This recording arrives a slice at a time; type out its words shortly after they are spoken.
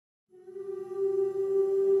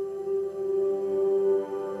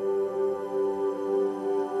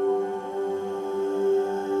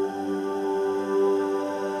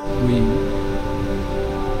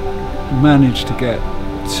managed to get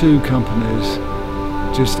two companies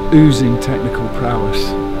just oozing technical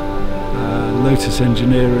prowess. Lotus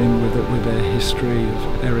Engineering with their history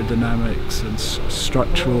of aerodynamics and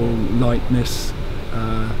structural lightness,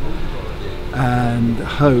 and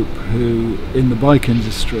Hope, who in the bike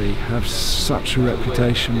industry have such a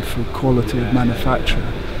reputation for quality of manufacture.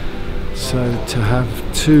 So to have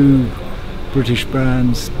two British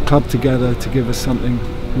brands clubbed together to give us something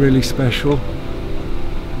really special,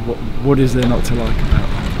 what is there not to like about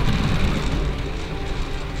that?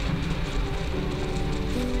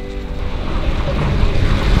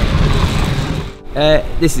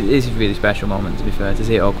 This is a really special moment, to be fair, to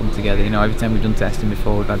see it all come together. You know, every time we've done testing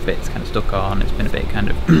before, we've had bits kind of stuck on, it's been a bit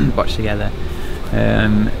kind of botched together.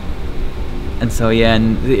 And so yeah,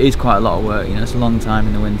 and it is quite a lot of work, you know, it's a long time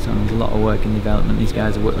in the winter and there's a lot of work in development. These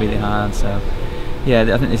guys have worked really hard, so yeah,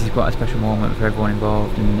 I think this is quite a special moment for everyone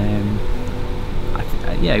involved, and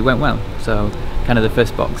yeah, it went well. So kind of the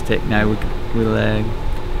first box tick now, we'll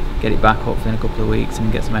get it back hopefully in a couple of weeks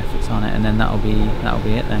and get some efforts on it, and then that'll be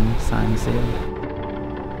it then, signed and sealed.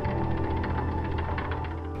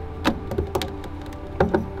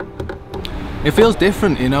 It feels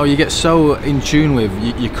different, you know, you get so in tune with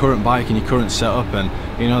your current bike and your current setup, and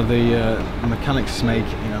you know the mechanics make,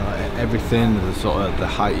 you know, everything, the sort of the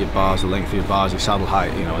height of your bars, the length of your bars, your saddle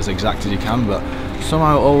height, you know, as exact as you can, but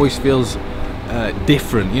somehow it always feels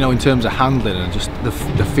different, you know, in terms of handling and just the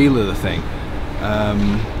feel of the thing.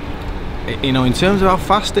 You know, in terms of how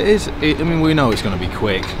fast it is, I mean, we know it's going to be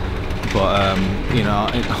quick, but you know,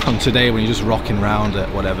 on today when you're just rocking around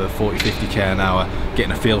at whatever 40-50 k an hour,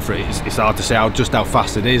 getting a feel for it, it's hard to say just how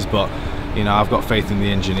fast it is, but you know, I've got faith in the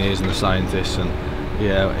engineers and the scientists, and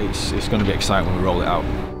yeah, it's going to be exciting when we roll it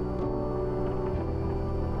out.